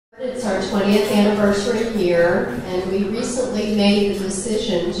It's our 20th anniversary year, and we recently made the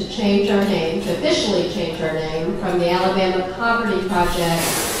decision to change our name, to officially change our name, from the Alabama Poverty Project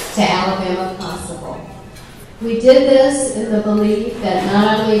to Alabama Possible. We did this in the belief that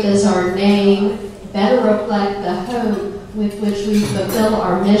not only does our name better reflect the hope with which we fulfill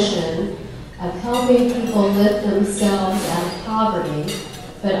our mission of helping people lift themselves out of poverty,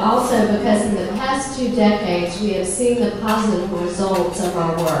 but also because in the past 2 decades we have seen the positive results of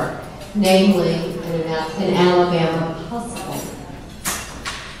our work, namely an Alabama Possible.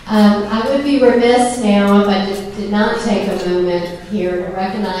 I would be remiss now if I did not take a moment here to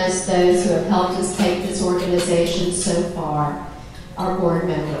recognize those who have helped us take this organization so far, our board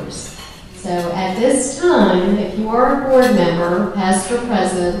members. So at this time, if you are a board member, past or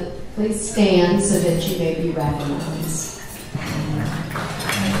present, please stand so that you may be recognized.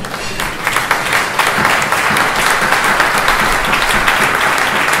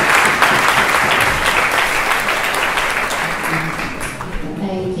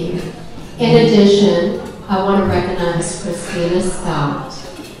 In addition, I want to recognize Christina Scott,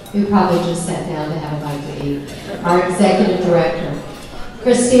 who probably just sat down to have a bite to eat, our executive director.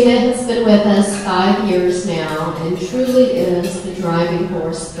 Christina has been with us 5 years now and truly is the driving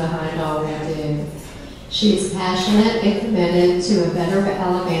force behind all we do. She is passionate and committed to a better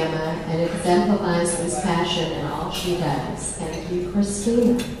Alabama and exemplifies this passion in all she does. Thank you,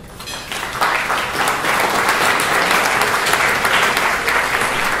 Christina.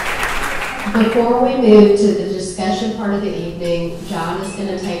 Before we move to the discussion part of the evening, John is going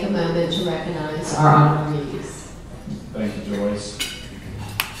to take a moment to recognize our honorees. Thank you, Joyce.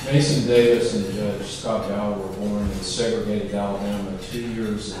 Mason Davis and Judge Scott Vowell were born in segregated Alabama 2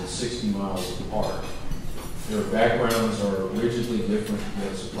 years and 60 miles apart. Their backgrounds are rigidly different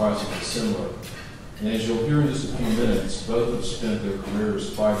yet surprisingly similar. And as you'll hear in just a few minutes, both have spent their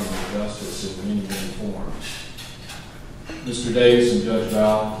careers fighting for justice in many, many forms. Mr. Davis and Judge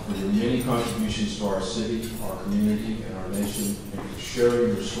Vowell, for your many contributions to our city, our community, and our nation, and for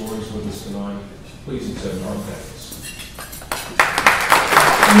sharing your stories with us tonight, please accept our thanks.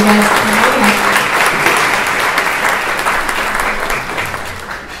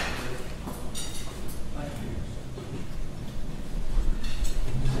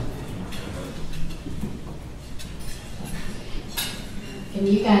 Can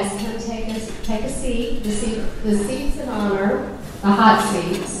you guys come take a seat? The seats in honor, the hot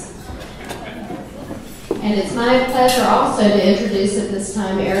seats. And it's my pleasure also to introduce at this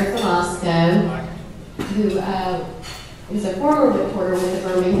time Eric Velasco, who is a former reporter with the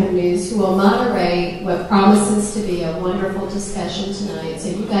Birmingham News, who will moderate what promises to be a wonderful discussion tonight. So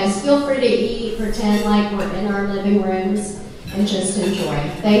you guys feel free to eat, pretend like we're in our living rooms, and just enjoy.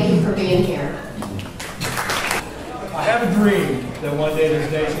 Thank you for being here. I have a dream that one day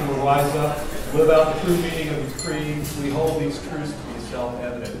this nation will rise up, live out the true meaning of its creed. We hold these truths to be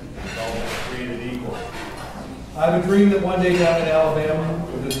self-evident, all created equal. I have a dream that one day down in Alabama,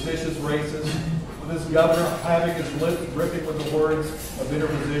 with its vicious races, with its governor having his lips dripping with the words of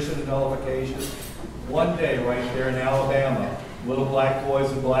interposition and nullification, one day right there in Alabama, little black boys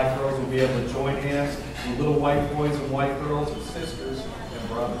and black girls will be able to join hands with little white boys and white girls as sisters and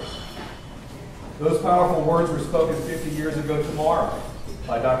brothers. Those powerful words were spoken 50 years ago tomorrow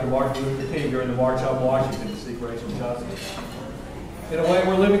by Dr. Martin Luther King during the March on Washington to seek racial justice. In a way,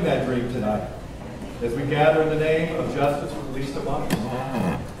 we're living that dream tonight as we gather in the name of justice for the least among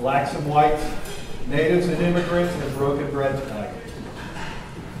us. Blacks and whites, natives and immigrants, and broken bread tonight.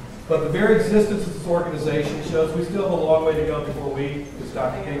 But the very existence of this organization shows we still have a long way to go before we, as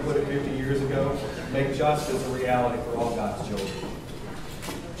Dr. King put it 50 years ago, make justice a reality for all God's children.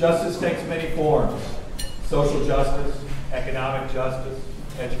 Justice takes many forms: social justice, economic justice,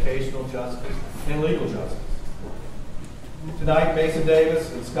 educational justice, and legal justice. Tonight, Mason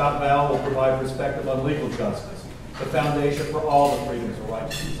Davis and Scott Vowell will provide perspective on legal justice, the foundation for all the freedoms a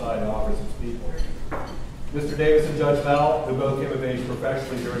righteous society offers its people. Mr. Davis and Judge Vowell, who both came of age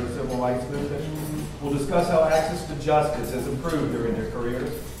professionally during the Civil Rights Movement, will discuss how access to justice has improved during their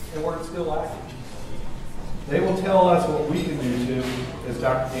careers and where it's still lacking. They will tell us what we can do to, as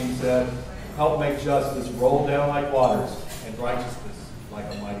Dr. King said, help make justice roll down like waters and righteousness like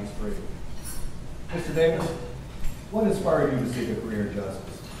a mighty stream. Mr. Davis, what inspired you to seek a career in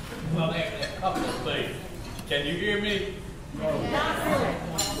justice? Well, there's a couple of things. Can you hear me? No.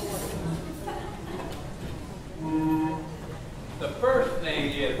 The first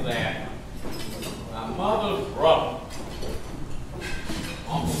thing is that my mother's brother,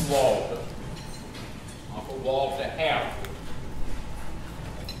 Uncle Walter Harris,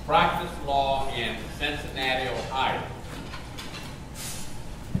 practiced law in Cincinnati, Ohio.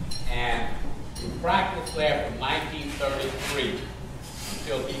 practiced there from 1933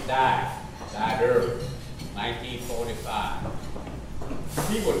 until he died early, 1945.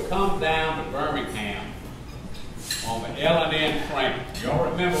 He would come down to Birmingham on the L&N train. Y'all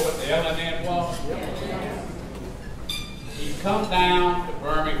remember what the L&N was? Yeah. He'd come down to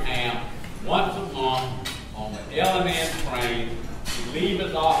Birmingham once a month on the L&N train. He'd leave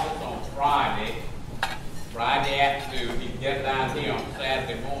his office on Friday afternoon. He'd get down here on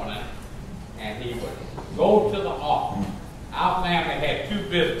Saturday morning, and he would go to the office. Our family had two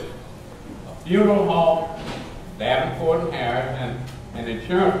businesses, a funeral home, Davenport and Harris, and an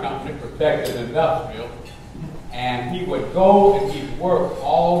insurance company, Protected Industrial. And he would go and he'd work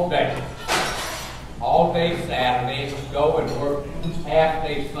all day Saturday. He'd go and work half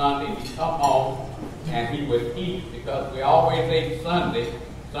day Sunday. He'd come home and he would eat, because we always ate Sunday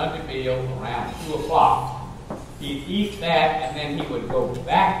meals around 2 o'clock. He'd eat that, and then he would go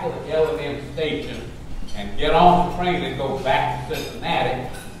back to the L&M station and get on the train and go back to Cincinnati.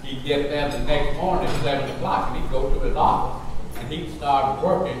 He'd get there the next morning at 7 o'clock, and he'd go to his office, and he'd start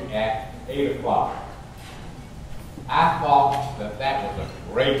working at 8 o'clock. I thought that was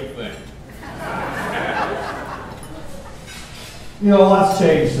a great thing. You know, a lot's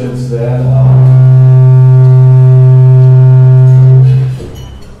changed since then.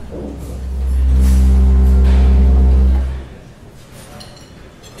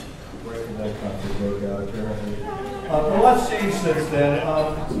 Breaking that country broke out apparently. A lot's changed since then.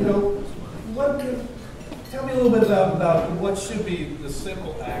 You know, tell me a little bit about what should be the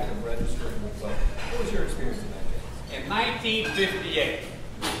simple act of registering the vote. What was your experience in that case? In 1958,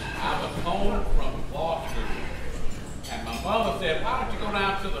 I was home from law school, and my mother said, "Why don't you go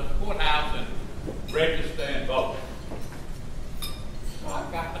down to the courthouse and register and vote?" So I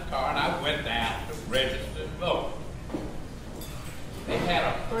got in the car and I went down to register and vote. They had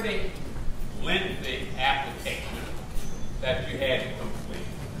a pretty lengthy application that you had to complete.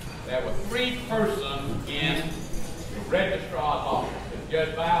 There were 3 persons in the registrar's office. And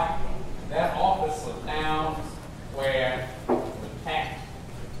Judge Vowell, that office was down where the tax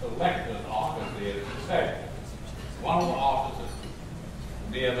collector's office is today. One of the offices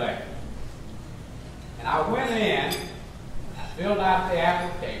near there. And I went in, I filled out the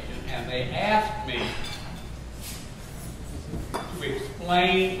application, and they asked me to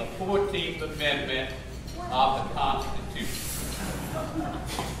explain the 14th Amendment of the Constitution.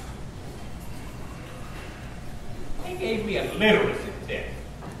 They gave me a literacy test.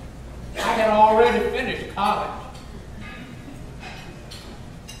 I had already finished college.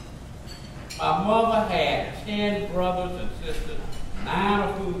 My mother had 10 brothers and sisters, 9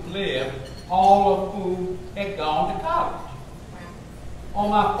 of whom lived, all of whom had gone to college. On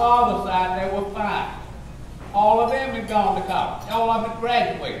my father's side, there were 5. All of them had gone to college. All of them had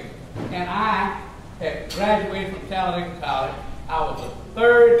graduated. And I had graduated from Talladega College. I was a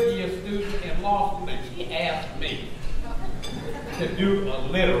 3rd-year student in law school, and she asked me to do a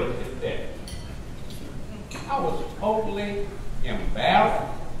literacy test. I was totally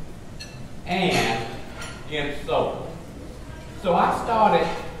embarrassed and insulted. So I started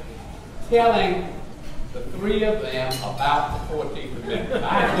telling the 3 of them about the 14th Amendment.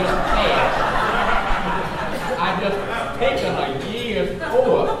 I just taken a year's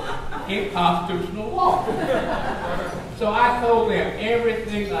course in constitutional law. So I told them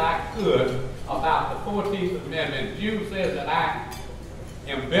everything that I could about the 14th Amendment. Jude says that I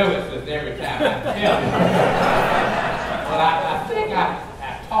embellish this every time I tell it. But I think I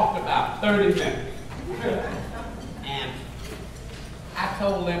talked about 30 minutes. And I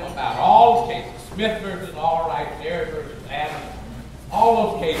told them about all the cases, Smith versus Allwright, Terry versus Adams, all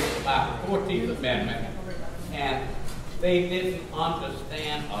those cases about the 14th Amendment, and they didn't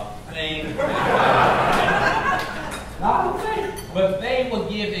understand a thing. Not a thing. But they were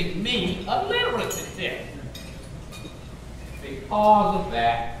giving me a literacy test. Because of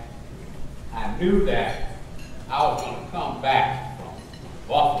that, I knew that I was going to come back from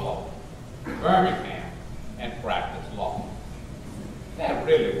Buffalo, Birmingham, and practice law. That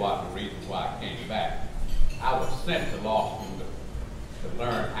really was the reason why I came back. I was sent to law school to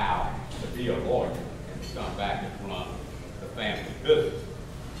learn how to be a lawyer and to come back and run the family business.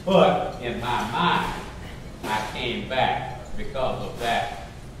 But in my mind, I came back because of that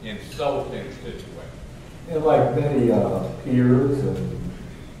insulting situation. And like many peers and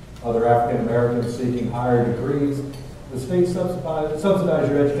other African Americans seeking higher degrees, the state subsidize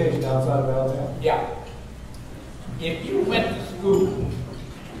your education outside of Alabama? Yeah. If you went to school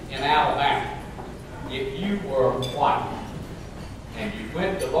in Alabama, if you were white and you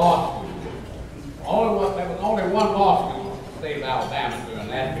went to law school, there was only one law school in the state of Alabama during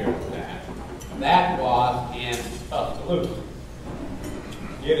that period of time, that was in Tuscaloosa.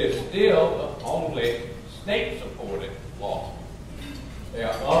 It is still the only state-supported law school. There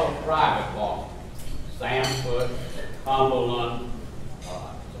are other private law schools, Sanford, Cumberland,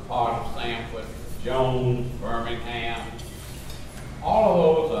 the part of Sanford, Jones, Birmingham. All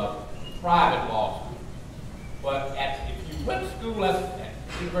of those are private law schools. But if you went to school at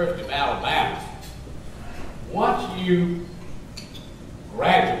the University of Alabama, once you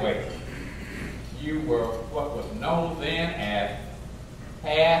graduated, you were what was known then as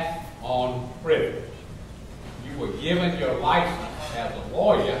pass-on privilege. You were given your license as a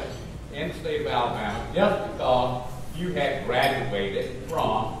lawyer in the state of Alabama just because you had graduated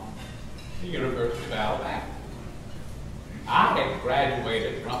from the University of Alabama. I had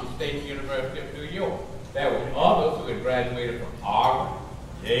graduated from the State University of New York. There were others who had graduated from Harvard,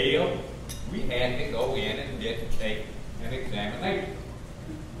 Yale. We had to go in and take an examination.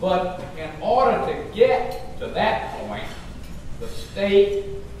 But in order to get to that point, the state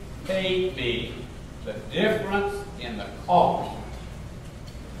paid me the difference in the cost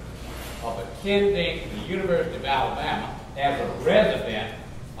of attending the University of Alabama as a resident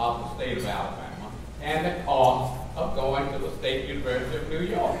of the state of Alabama and the cost of going to the State University of New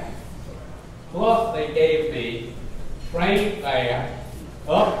York. Plus, they gave me train fare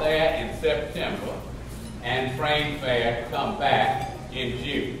up there in September and train fare to come back in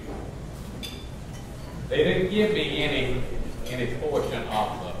June. They didn't give me any portion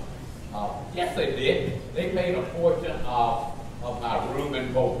of yes they did. They paid a portion of my room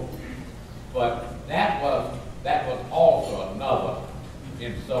and board. But that was also another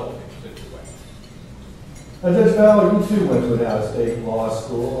insulting situation. Now, Judge Vowell, you too went to an out-of-state law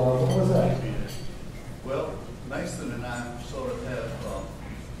school. What was that? Well, Mason and I sort of have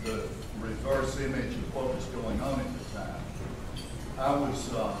the reverse image of what was going on at the time. I was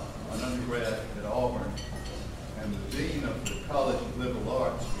an undergrad at Auburn, and the dean of the College of Liberal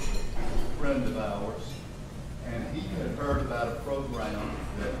Arts was a friend of ours, and he had heard about a program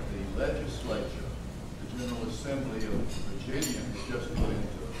that the legislature, the General Assembly of Virginia, had just put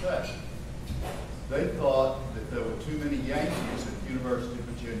into effect. They thought that there were too many Yankees at the University of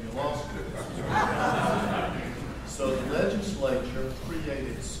Virginia Law School. So the legislature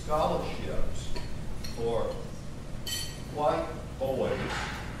created scholarships for white boys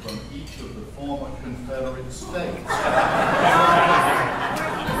from each of the former Confederate states.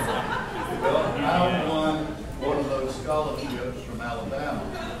 Well, I won one of those scholarships from Alabama,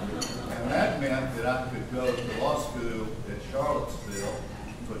 and that meant that I could go to law school at Charlottesville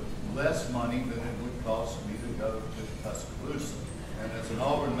for less money than it would cost me to go to Tuscaloosa. And as an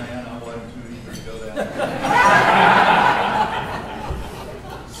Auburn man, I wasn't too eager to go down there.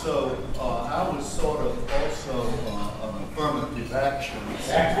 So I was sort of also an affirmative action.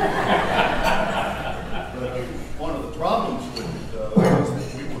 But one of the problems with it, though, is that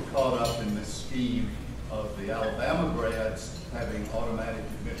we were caught up in this scheme of the Alabama grads having automatic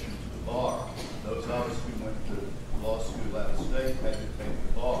admission to the bar. Those of us who went to law school out of state had to take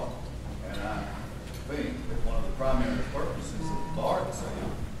the bar. And I think that one of the primary purposes of the bar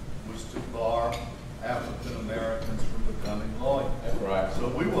exam was to bar African Americans from becoming lawyers. That's right. So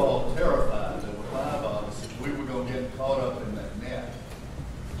we were all terrified. There were 5 of us. If we were going to get caught up in that net.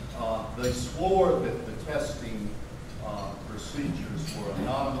 They swore that the testing procedures were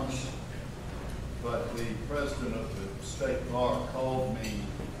anonymous, but the president of the state bar called me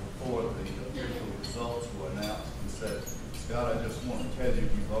before the official results were announced and said, "Scott, I just want to tell you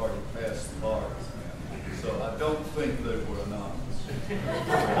you've already passed the bar exam." So I don't think they were anonymous.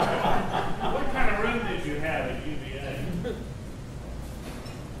 What kind of room did you have at UVA?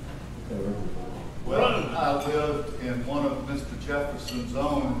 Well, I lived in one of Mr. Jefferson's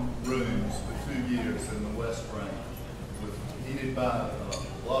own rooms for 2 years in the West Wing, heated by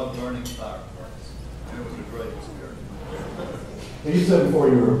a log burning fireplace. And it was a great experience. You said before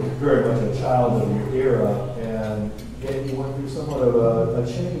you were very much a child of your era, and yet you went through somewhat of a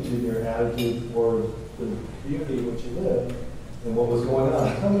change in your attitude toward the community in which you lived and what was going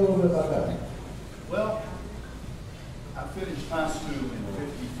on. Tell me a little bit about that. Well, I finished high school in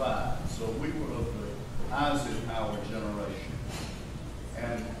 '55, so we were of the Eisenhower generation.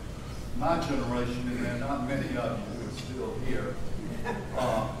 And my generation, and there are not many of you who are still here,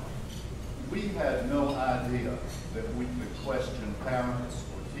 we had no idea that we could question parents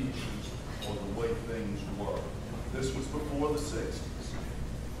or teachers or the way things were. This was before the 60s.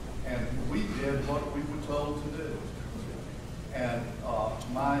 And we did what we were told to do. And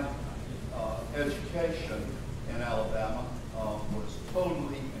my education in Alabama was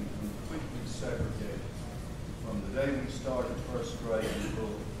totally and completely segregated. From the day we started first grade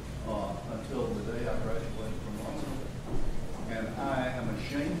until day I graduated from law school. And I am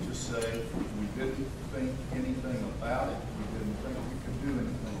ashamed to say we didn't think anything about it. We didn't think we could do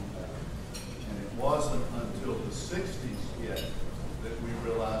anything about it. And it wasn't until the 60s yet that we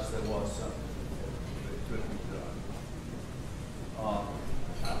realized there was something that could be done.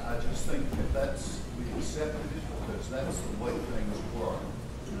 I just think that we accepted it because that's the way things were.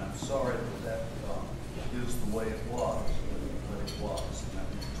 And I'm sorry that is the way it was, but it was. And I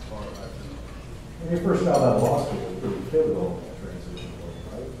think it's part of our journey. And your first job out of law school was pretty pivotal in that transition for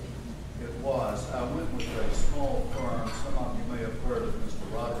you, right? It was. I went with a small firm. Some of you may have heard of Mr.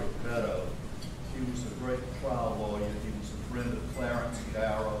 Roderick Beddoe. He was a great trial lawyer. He was a friend of Clarence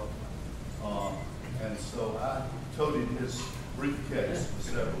Darrow. And so I toted his briefcase for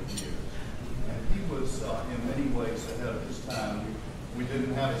several years. And he was, in many ways, ahead of his time. We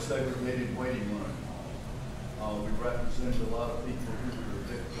didn't have a segregated waiting room. We represented a lot of people who were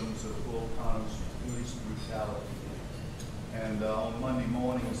victims of Will Connor's police brutality. And on Monday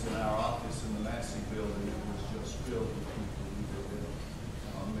mornings in our office in the Massey building, it was just filled with people who had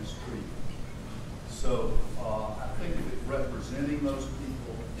been mistreated. So I think that representing those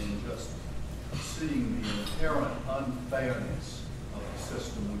people and just seeing the inherent unfairness of the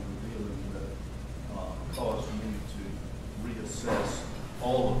system we were dealing with caused me to reassess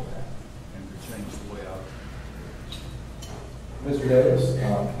all of that and to change the way I Mr. Davis,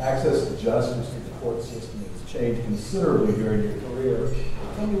 access to justice through the court system has changed considerably during your career.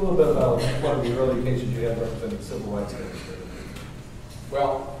 Tell me a little bit about one of the early cases you had representing civil rights demonstrators.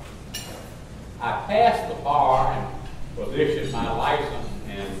 Well, I passed the bar and was issued my license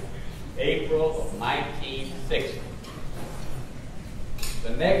in April of 1960.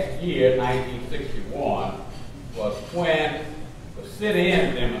 The next year, 1961, was when the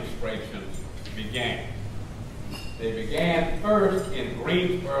sit-in demonstrations began. They began first in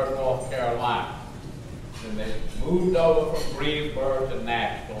Greensboro, North Carolina. Then they moved over from Greensboro to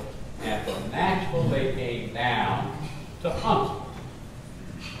Nashville, and from Nashville they came down to Huntsville.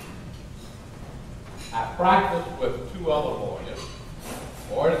 I practiced with two other lawyers,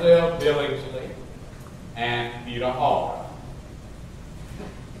 Orzell Billingsley and Peter Hall.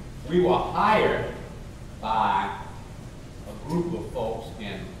 We were hired by a group of folks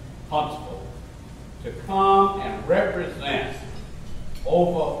in Huntsville to come and represent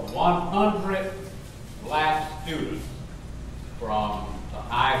over 100 black students from the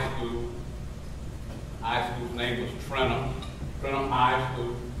high school. High school's name was Trenholm High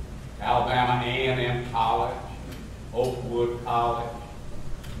School, Alabama A&M College, Oakwood College.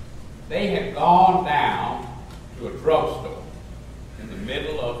 They had gone down to a drugstore in the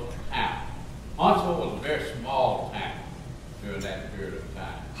middle of town. Huntsville was a very small town during that period of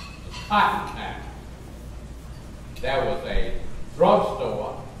time. It was a cotton town. There was a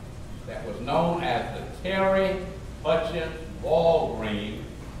drugstore that was known as the Terry Hutchins Walgreen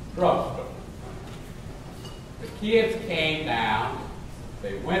Drugstore. The kids came down,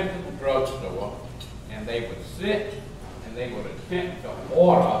 they went to the drugstore, and they would sit and they would attempt to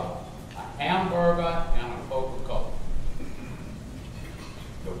order a hamburger and a Coca-Cola.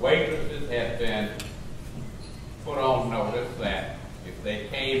 The waitresses had been put on notice that if they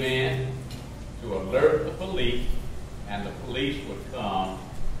came in, to alert the police, and the police would come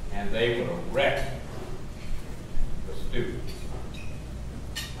and they would arrest the students.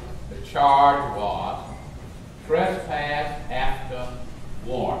 The charge was trespass after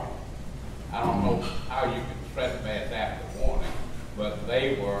warning. I don't know how you can trespass after warning, but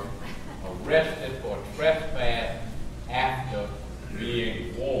they were arrested for trespass after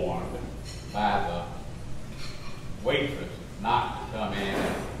being warned by the waitress not to come in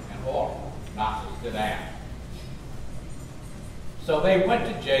and order, not to sit down. So they went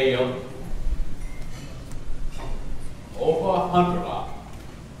to jail, over 100 of them.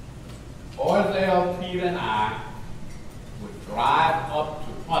 Orzell, Peter, and I would drive up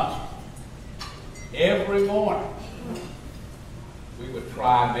to Huntsville every morning. We would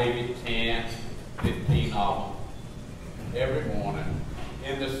try maybe 10, 15 of them every morning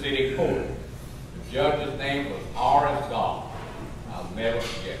in the city court. The judge's name was Horace Gall. I'll never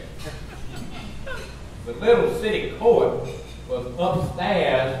forget it. The little city court was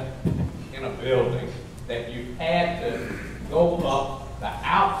upstairs in a building that you had to go up the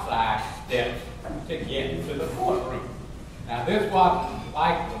outside steps to get into the courtroom. Now this wasn't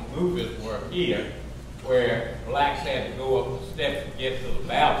like the movies were here, where blacks had to go up the steps to get to the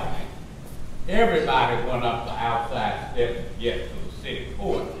balcony. Everybody went up the outside steps to get to the city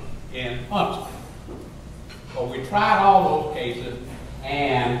court in Huntsville. So we tried all those cases,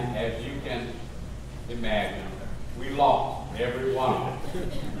 and as you can imagine, we lost every one of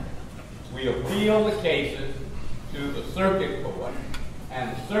them. We appealed the cases to the circuit court,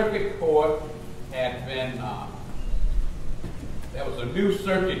 and the circuit court had been, there was a new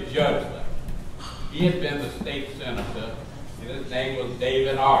circuit judge there. He had been the state senator, and his name was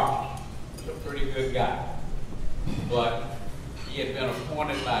David Arch. He's a pretty good guy. But he had been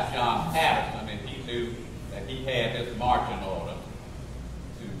appointed by John Patterson, and he knew that he had his marching order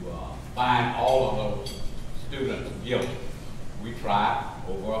to find all of those students guilty. We tried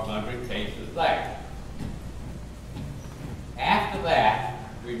over 100 cases there. After that,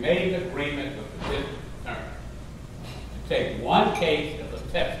 we made an agreement with the district attorney to take one case as a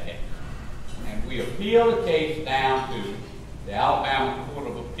test case. And we appealed the case down to the Alabama Court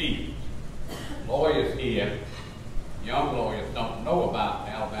of Appeals. Lawyers here, young lawyers, don't know about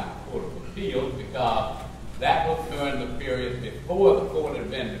the Alabama Court of Appeals because that was during the period before the court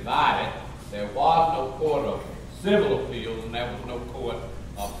had been divided. There was no court of civil appeals and there was no court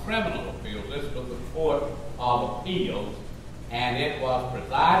of criminal appeals. This was the Court of Appeals, and it was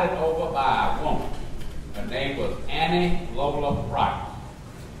presided over by a woman. Her name was Annie Lola Price.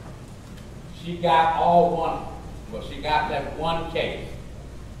 She got she got that one case.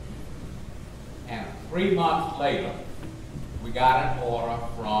 And 3 months later, we got an order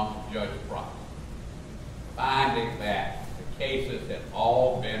from Judge Price finding that the cases had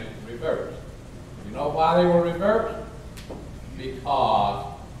all been reversed. You know why they were reversed?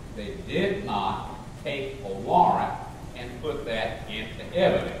 Because they did not take a warrant and put that into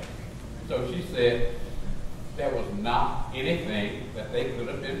evidence. So she said there was not anything that they could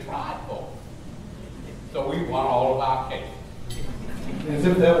have been tried for. So we won all of our cases. As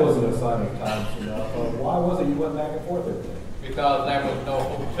if that wasn't assigning time enough, why was it you went back and forth every day? Because there was no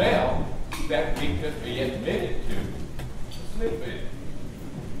hotel that we could be admitted to sleep in.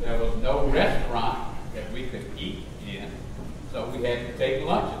 There was no restaurant that we could eat in, so we had to take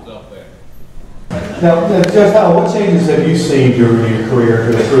lunches up there. Now, Judge Howell, what changes have you seen during your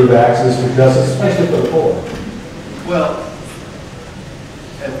career to improve access to justice, especially for the poor? Well,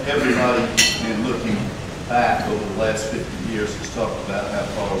 everybody, in looking back over the last 50 years, has talked about how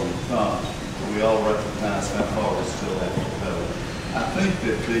far we've come, but we all recognize how far we still have to go. I think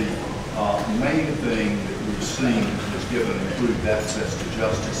that the main thing that we've seen has given improved access to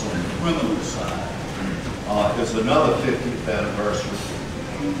justice on the criminal side is another 50th anniversary,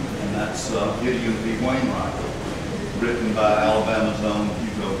 and that's Gideon v. Wainwright, written by Alabama's own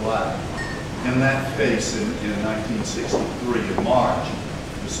Hugo Black. In that case, in 1963, in March,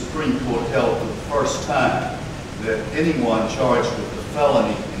 the Supreme Court held for the first time that anyone charged with a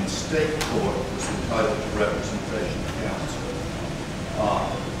felony in state court was entitled to representation of counsel,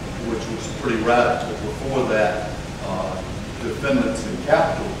 which was pretty radical. Before that, defendants in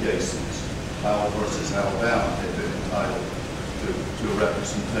capital cases, Vowell versus Alabama, had been entitled to a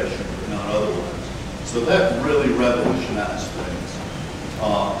representation, but not otherwise. So that really revolutionized things.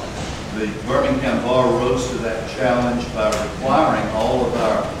 The Birmingham Bar rose to that challenge by requiring all of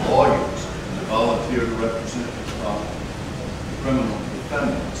our lawyers to volunteer to represent criminal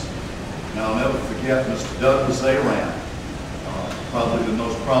defendants. Now, I'll never forget Mr. Douglas Aram, probably the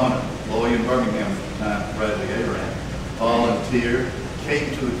most prominent lawyer in Birmingham at the time, Bradley Aram, volunteered,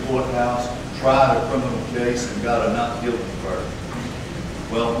 came to the courthouse, tried a criminal case, and got a not guilty verdict.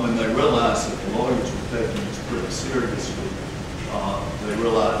 Well, when they realized that the lawyers were taking this pretty seriously, they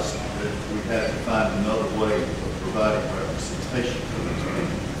realized that we had to find another way of providing representation for these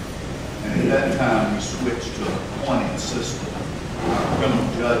people. And at that time, we switched to an appointing system. Our criminal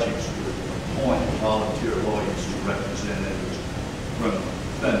judges would appoint volunteer lawyers to represent individual criminal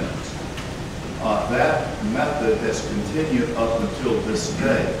defendants. That method has continued up until this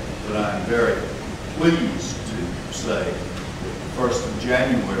day, but I am very pleased to say that the 1st of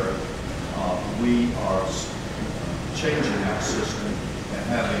January, we are changing our system and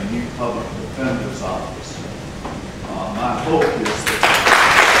have a new public defender's office. My hope is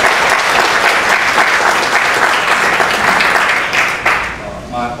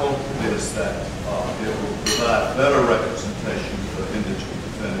that it will provide better representation for indigent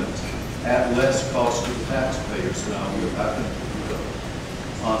defendants at less cost to the taxpayers than I think it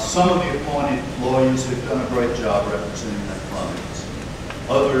will. Some of the appointed lawyers have done a great job representing their clients.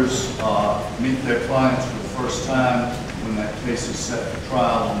 Others meet their clients for the first time when that case is set for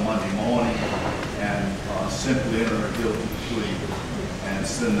trial on Monday morning and simply enter a guilty plea and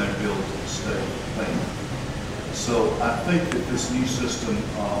send their bill to the state payment. So I think that this new system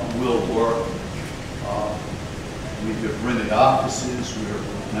will work. We have rented offices.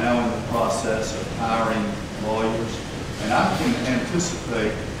 We're now in the process of hiring lawyers. And I can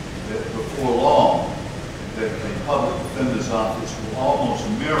anticipate that before long that the public defender's office will almost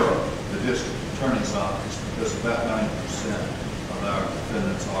mirror the district attorney's office because about 90% of our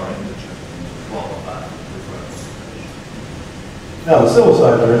defendants are indigent and qualified for representation. Now, the civil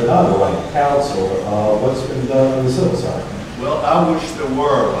side, there is not a right counsel. What's been done on the civil side? Well, I wish there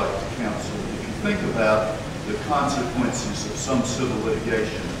were a right to counsel. If you think about the consequences of some civil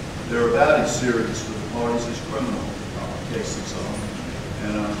litigation, they're about as serious for the parties as criminal cases are.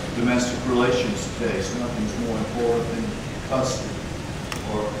 In a domestic relations case, nothing's more important than custody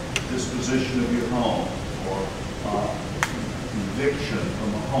or disposition of your home or eviction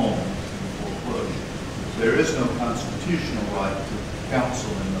from a home in foreclosure. There is no constitutional right to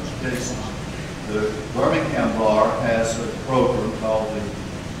counsel in those cases. The Birmingham Bar has a program called the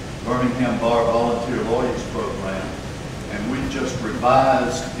Birmingham Bar Volunteer Lawyers Program, and we've just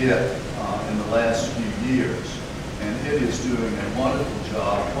revised it in the last few years, and it is doing a wonderful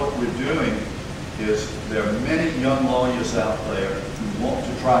job. What we're doing is there are many young lawyers out there who want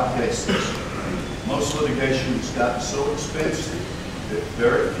to try cases. Most litigation has gotten so expensive that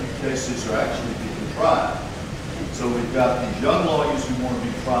very few cases are actually being tried. So we've got these young lawyers who want to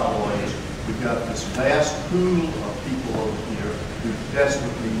be trial lawyers. We've got this vast pool of people over here who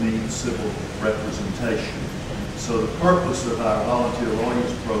desperately need civil representation. So the purpose of our volunteer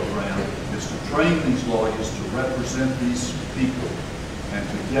lawyers program is to train these lawyers to represent these people and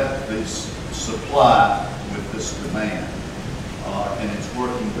to get this supply with this demand. And it's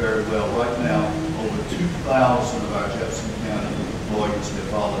working very well. Right now, over 2,000 of our Jefferson County lawyers have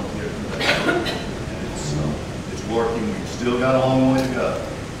volunteered for that program. And it's working. We've still got a long way to go.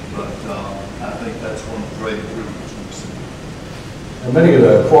 But I think that's one of the great improvements we've seen. Now, many of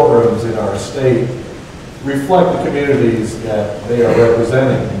the courtrooms in our state reflect the communities that they are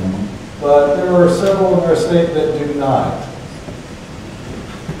representing, but there are several in our state that do not.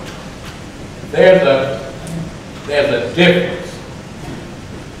 There's a difference.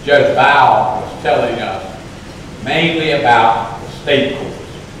 Judge Vowell was telling us mainly about the state courts.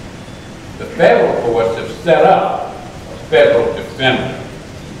 The federal courts have set up a federal defender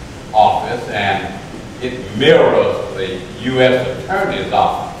office, and it mirrors the U.S. Attorney's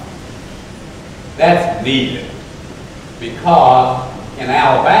Office. That's needed because in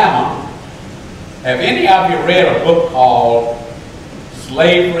Alabama, have any of you read a book called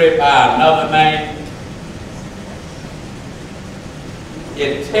Slavery by Another Name?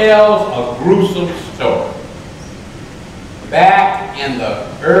 It tells a gruesome story. Back in the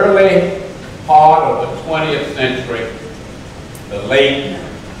early part of the 20th century, the late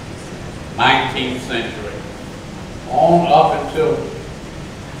 19th century, on up until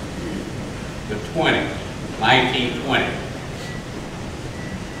the 1920s.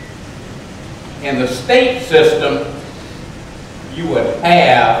 In the state system, you would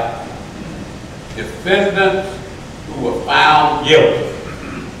have defendants who were found guilty.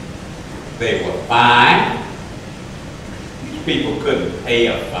 They were fined. These people couldn't pay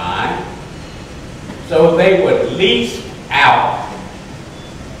a fine. So they were leased out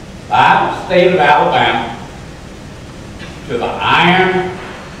by the state of Alabama to the iron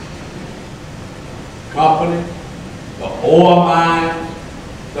company, the ore mines,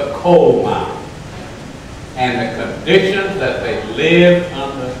 the coal mines. And the conditions that they lived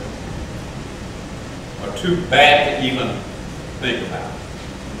under are too bad to even think about.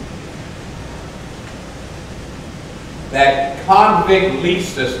 That convict lease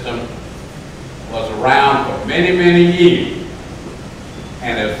system was around for many, many years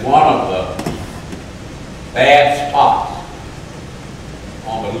and is one of the bad spots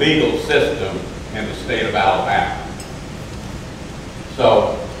on the legal system in the state of Alabama.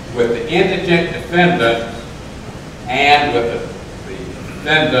 So with the indigent defendants and with the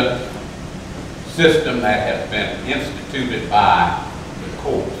defendant system that has been instituted by the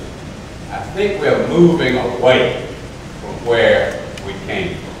courts, I think we're moving away from where we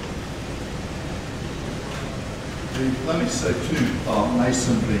came from. Let me say too,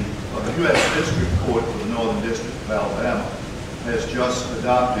 Mason, the U.S. District Court for the Northern District of Alabama has just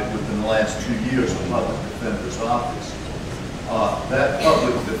adopted within the last 2 years a public defender's office. That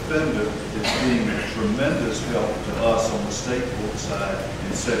public defender is being a tremendous help to us on the state court side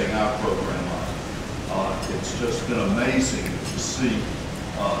in setting our program up. It's just been amazing to see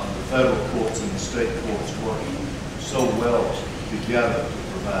the federal courts and the state courts working so well together to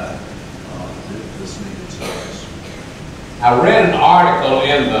provide this needed service. I read an article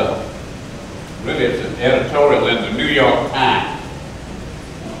in really it's an editorial in the New York Times,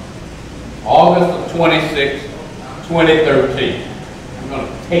 August 26, 2013. I'm going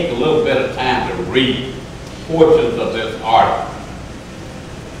to take a little bit of time to read portions of this article.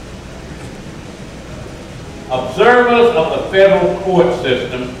 Observers of the federal court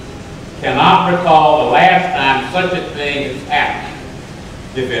system cannot recall the last time such a thing has happened,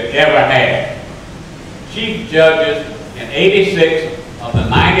 if it ever has. Chief judges in 86 of the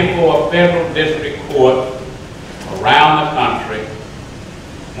 94 federal district courts around the country,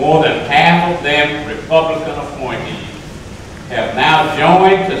 more than half of them Republican appointees, have now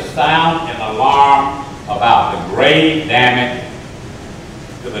joined to sound an alarm about the grave damage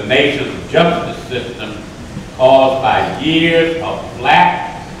to the nation's justice system caused by years of flat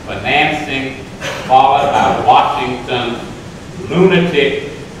financing followed by Washington's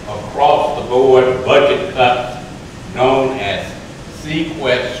lunatic across-the-board budget cuts known as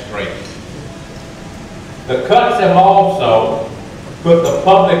sequestration. The cuts have also put the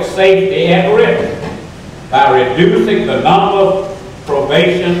public safety at risk by reducing the number of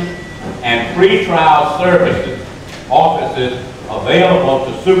probation and pretrial services offices available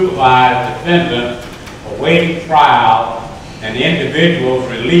to supervise defendants awaiting trial and individuals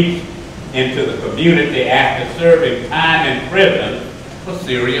released into the community after serving time in prison for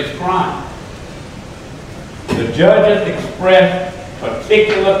serious crimes. The judges expressed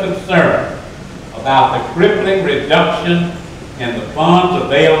particular concern about the crippling reduction in the funds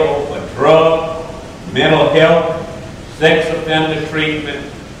available for drug, mental health, sex offender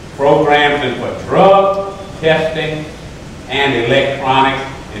treatment, programs and for drug testing, and electronic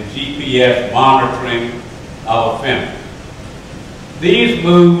and GPS monitoring of offenders. These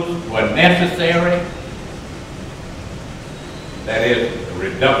moves were necessary, that is, the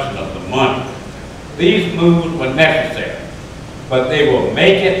reduction of the money. These moves were necessary, but they will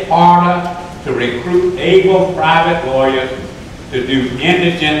make it harder to recruit able private lawyers to do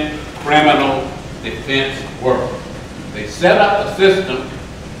indigent criminal defense work. They set up the system,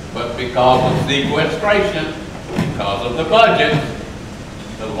 but because of sequestration, because of the budget,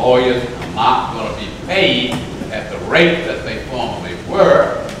 the lawyers are not going to be paid at the rate that they formerly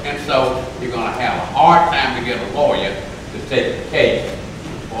were, and so you're going to have a hard time to get a lawyer to take the case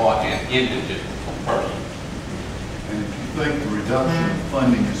for an indigent person. And if you think the reduction in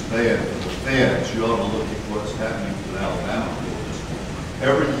funding is bad for the feds, you ought to look at what's happening to the Alabama courts.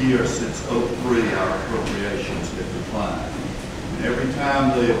 Every year since '03, our appropriations have declined. And every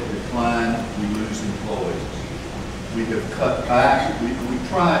time they have declined, we lose employees. We have cut back. We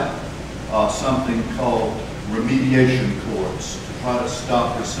tried something called remediation courts to try to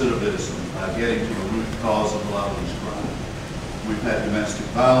stop recidivism by getting to the root cause of a lot of these crimes. We've had domestic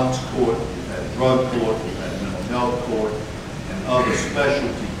violence court, we've had drug court, we've had mental health court, and other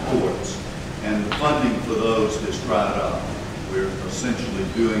specialty courts, and the funding for those has dried up. We're essentially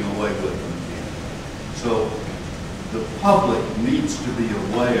doing away with them again. So the public needs to be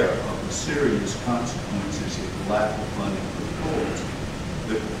aware of the serious consequences of the lack of funding for the courts.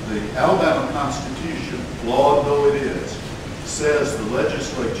 The Alabama Constitution, flawed though it is, says the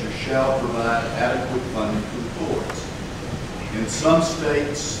legislature shall provide adequate funding for the courts. In some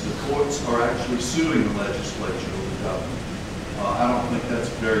states, the courts are actually suing the legislature or the government. I don't think that's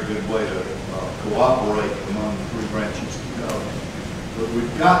a very good way to cooperate among the three branches of the government. But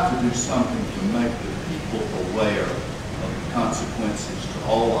we've got to do something to make the people aware of the consequences to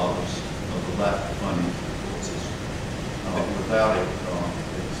all of us of the lack of funding for the courts. Without it,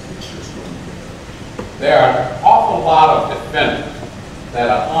 it's just going to. There are an awful lot of defendants that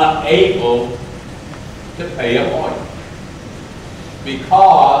are unable to pay a lawyer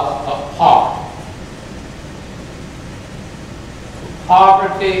because of poverty.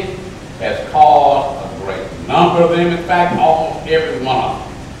 Poverty has caused a great number of them, in fact, almost every one of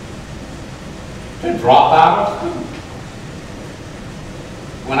them, to drop out of school.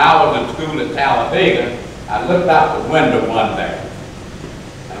 When I was in school at Talladega, I looked out the window one day,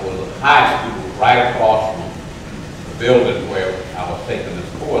 and it was a high school right across from the building where I was taking this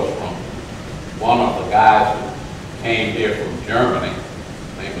course from. One of the guys who came here from Germany,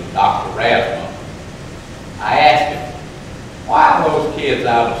 his name was Dr. Rasmus, I asked him, why are those kids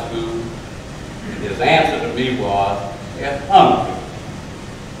out of school? And his answer to me was, they're hungry.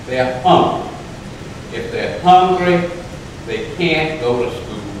 They're hungry. If they're hungry, they can't go to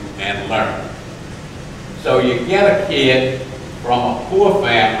school and learn. So you get a kid from a poor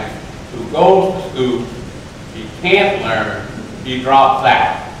family who goes to school, he can't learn, he drops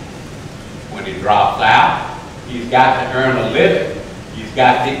out. When he drops out, he's got to earn a living, he's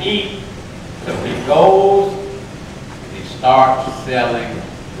got to eat. So he goes and he starts selling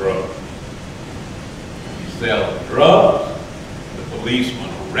drugs. He sells drugs, the policeman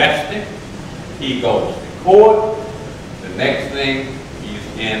arrests him, he goes to court, the next thing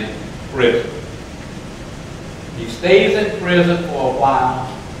he's in prison. He stays in prison for a while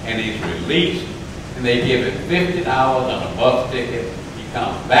and he's released, and they give him $50 on a bus ticket. He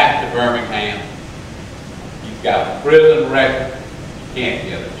comes back to Birmingham. He's got a prison record. He can't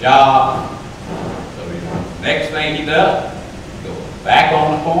get a job. So the next thing he does, he goes back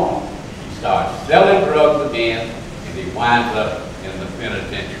on the corner. He starts selling drugs again, and he winds up in the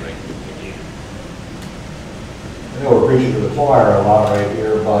penitentiary again. I know we're preaching to the choir a lot right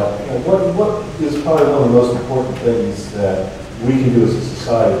here, but you know, what is probably one of the most important things that we can do as a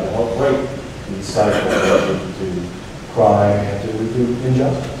society to help break the cycle to crime and to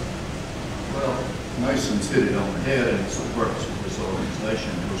injustice? Well, Mason's hit it on the head, and it's the purpose of this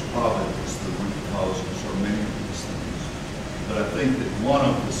organization. Because poverty is the root causes of many of these things. But I think that one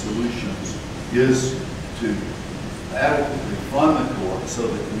of the solutions is to adequately fund the court so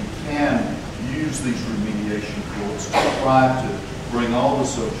that we can use these remediation courts to try to bring all the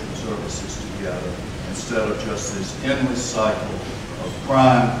social services together instead of just this endless cycle of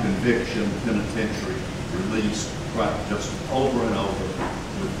crime, conviction, penitentiary, release, crime, just over and over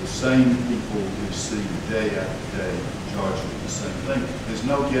with the same people we see day after day charged with the same thing. There's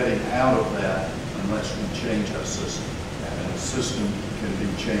no getting out of that unless we change our system. And the system can be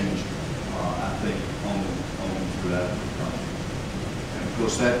changed, I think, only throughout the country. And of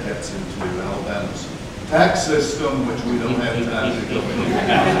course that gets into Alabama's tax system, which we don't have time to go into.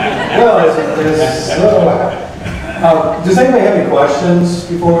 Well, does anybody have any questions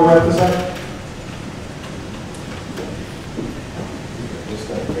before we wrap this up? Just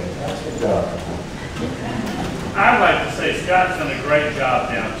done a fantastic job. I'd like to say Scott's done a great job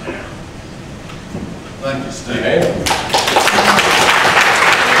downtown. Thank you, Steve.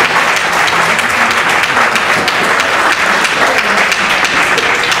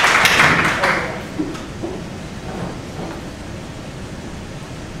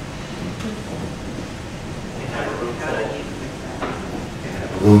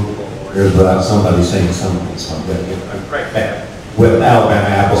 Without somebody saying something, so I'm going to get back with Alabama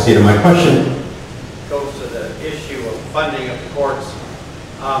Appleseed. My question goes to the issue of funding of the courts.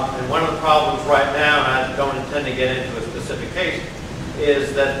 And one of the problems right now, and I don't intend to get into a specific case,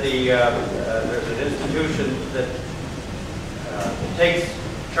 is that there's an institution that takes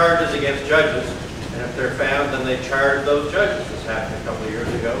charges against judges, and if they're found, then they charge those judges. This happened a couple of years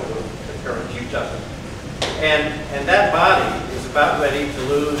ago with the current Chief Justice. And that body is about ready to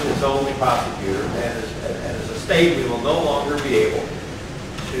lose its only prosecutor, and as a state, we will no longer be able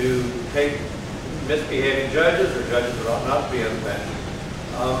to take misbehaving judges or judges that ought not to be on the bench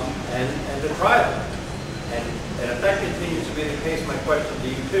and to try them. And if that continues to be the case, my question to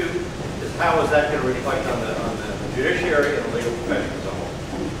you too is how is that going to reflect on the judiciary and the legal profession as a whole?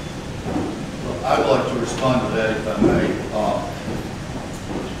 Well, I'd like to respond to that if I may.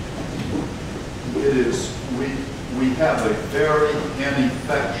 We have a very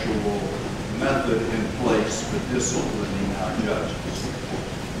ineffectual method in place for disciplining our judges.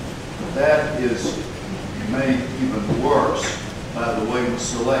 That is made even worse by the way we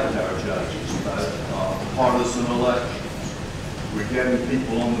select our judges, by partisan elections. We're getting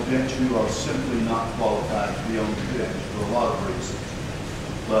people on the bench who are simply not qualified to be on the bench for a lot of reasons.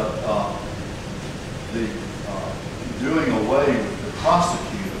 But doing away with the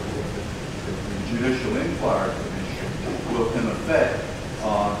prosecutor, the Judicial Inquiry Commission, will in effect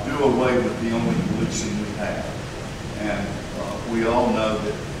do away with the only policing we have. And we all know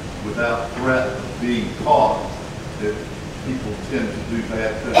that without threat of being caught, that people tend to do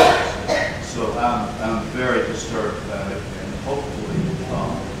bad things. So I'm very disturbed about it, and hopefully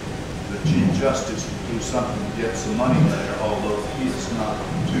the Chief Justice will do something to get some money there, although he is not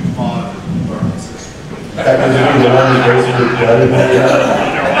too fond of the current system.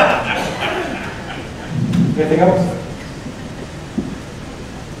 Anything else?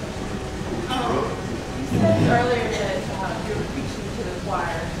 You said earlier that you were preaching to the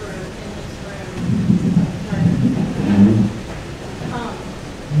choir sort of in this room.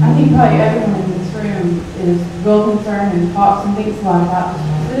 I think probably everyone in this room is real concerned and talks and thinks a lot about the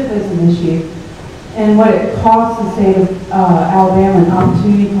recidivism issue and what it costs the state of Alabama and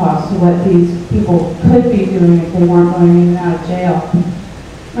opportunity costs to what these people could be doing if they weren't going in and out of jail.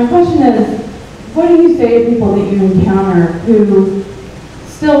 My question is, what do you say to people that you encounter who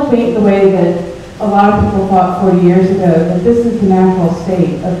still think the way that a lot of people thought 40 years ago, that this is the natural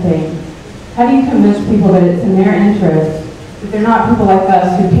state of things? How do you convince people that it's in their interest, that they're not people like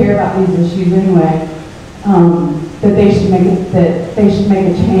us who care about these issues anyway, that they should make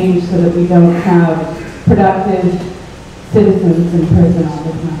a change so that we don't have productive citizens in prison all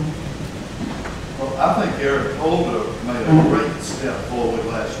the time? Well, I think Eric Holder made a great step forward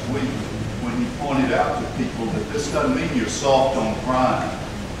last week when he pointed out to people that this doesn't mean you're soft on crime.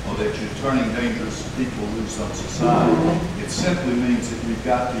 or that you're turning dangerous people loose on society. It simply means that we've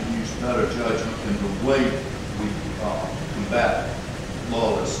got to use better judgment in the way we combat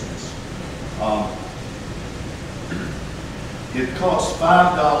lawlessness. It costs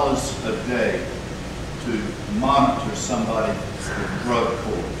 $5 a day to monitor somebody for drug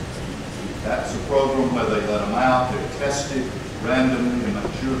court. That's a program where they let them out, they're tested randomly and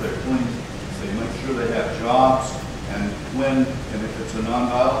make sure they're clean. They make sure they have jobs, and if it's a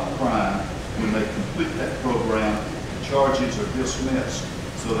nonviolent crime, when they complete that program, the charges are dismissed,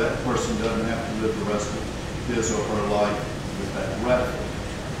 so that person doesn't have to live the rest of his or her life with that record.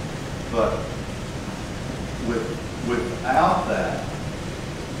 But without that,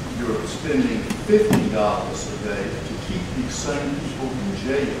 you're spending $50 a day to keep these same people in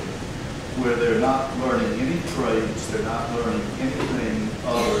jail, where they're not learning any trades, they're not learning anything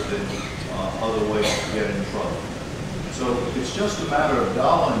other than other ways to get in trouble. So it's just a matter of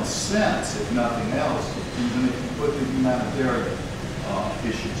dollars and cents, if nothing else, even if you put the humanitarian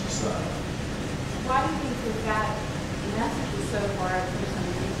issues aside. Why do you think we've got messages so far from some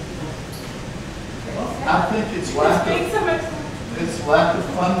of these people? I think it's lack of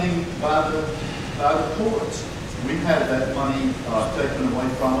funding by the courts. We've had that money taken away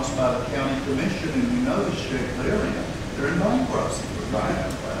from us by the county commission, and we know the shape they're in bankruptcy for crying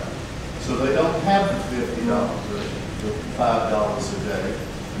out loud. So they don't have the $50 or $5 a day,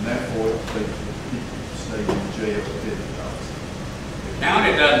 and therefore they stay in jail for $50. The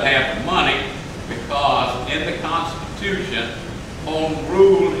county doesn't have the money because in the Constitution, home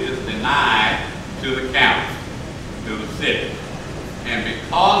rule is denied to the county, to the city. And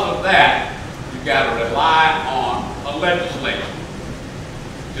because of that, you've got to rely on a legislature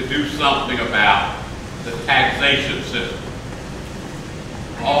to do something about the taxation system.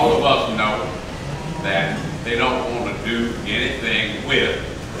 All of us know that they don't want to do anything with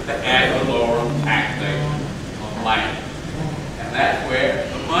the ad valorem taxation of land. And that's where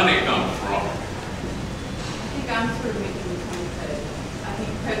the money comes from. I think I'm sort of making the point that I think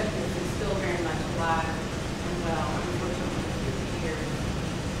prejudice is still very much alive and well, unfortunately, 50 years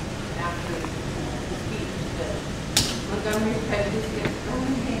after the speech that Montgomery's prejudice against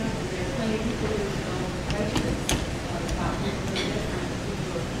Birmingham, and there are plenty of people who are still prejudiced about people who are different,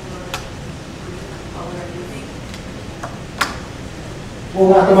 people who are poor, who are different color, and you think. Well,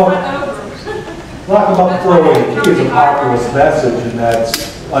 Lock them up for a week is a populist message, and that's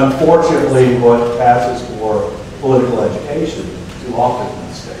unfortunately what passes for political education too often in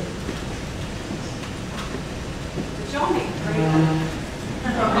the state. But y'all make great.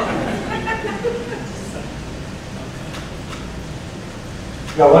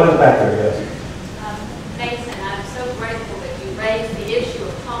 Got one in the back there, yes. Mason, I'm so grateful that you raised the issue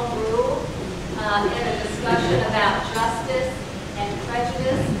of home rule in a discussion about justice and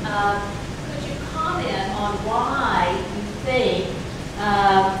prejudice. Could you comment on why you think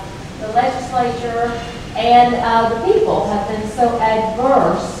the legislature and the people have been so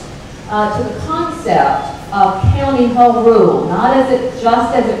adverse to the concept of county home rule, not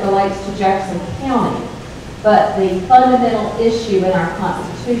just as it relates to Jefferson County, but the fundamental issue in our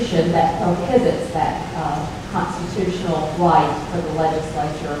Constitution that prohibits that constitutional right for the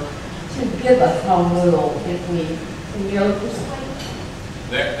legislature to give us home rule if we merely persuade.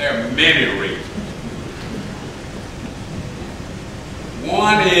 There are many reasons.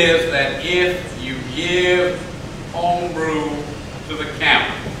 One is that if you give home rule to the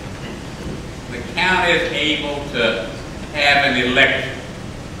county is able to have an election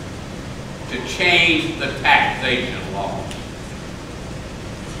to change the taxation law.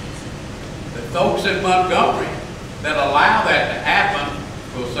 The folks in Montgomery that allow that to happen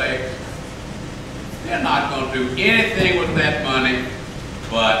will say they're not going to do anything with that money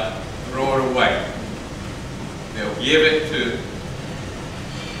but throw it away. They'll give it to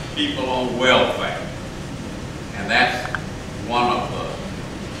people on welfare. And that's one of the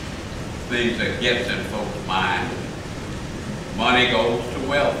things that gets in folks' mind. Money goes to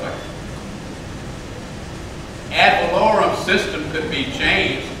welfare. Ad valorem system could be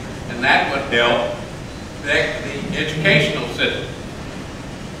changed, and that would help the educational system.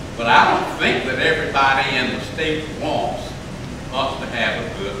 But I don't think that everybody in the state wants us to have a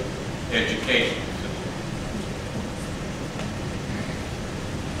good educational system.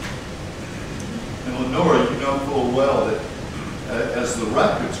 And Lenora, you know full well that as the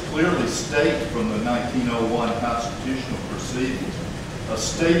records clearly state from the 1901 constitutional proceedings, a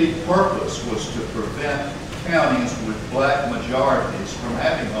stated purpose was to prevent counties with black majorities from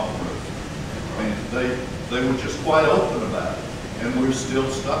having home rule. I mean, they were just quite open about it, and we're still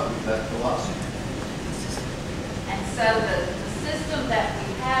stuck with that philosophy. And so the system that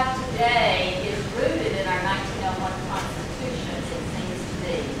we have today is rooted in our 1901 Constitution, it seems to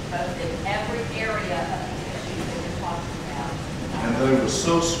be, both in every area of the issues that we're talking about. And they were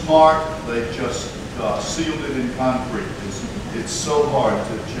so smart, they just sealed it in concrete. It's so hard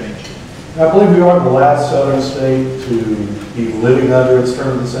to change it. I believe we are the last southern state to be living under its turn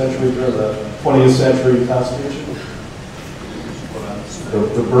of the century, during the 20th century Constitution.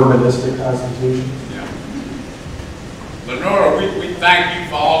 The Bourbonistic Constitution. Yeah. Lenora, we thank you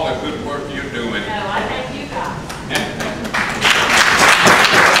for all the good work you're doing. No, I thank you guys.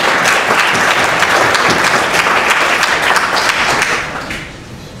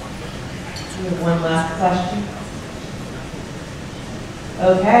 We have one last question.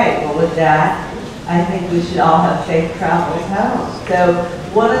 Okay, well with that, I think we should all have safe travels home. So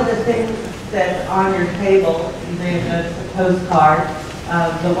one of the things that's on your table, you may have noticed a postcard.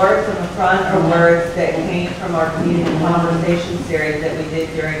 The words on the front are words that came from our community conversation series that we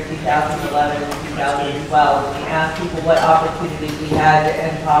did during 2011 and 2012. We asked people what opportunities we had to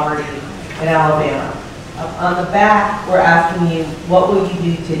end poverty in Alabama. On the back, we're asking you, what will you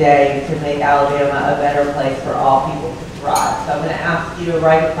do today to make Alabama a better place for all people to thrive? So I'm going to ask you to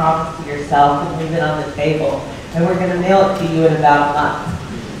write a promise to yourself and leave it on the table, and we're going to mail it to you in about a month.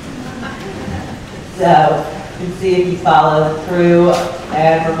 So you can see if you follow through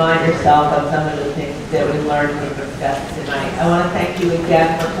and remind yourself of some of the things that we learned and discussed tonight. I want to thank you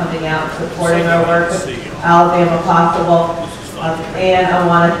again for coming out and supporting our work with Alabama Possible. And I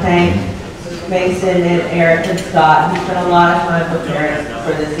want to thank Mason and Eric and Scott, who spent a lot of time preparing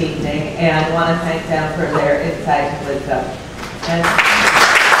for this evening, and I want to thank them for their insight and wisdom. And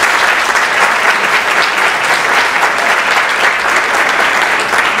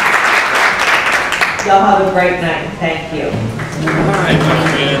y'all have a great night. Thank you. All right,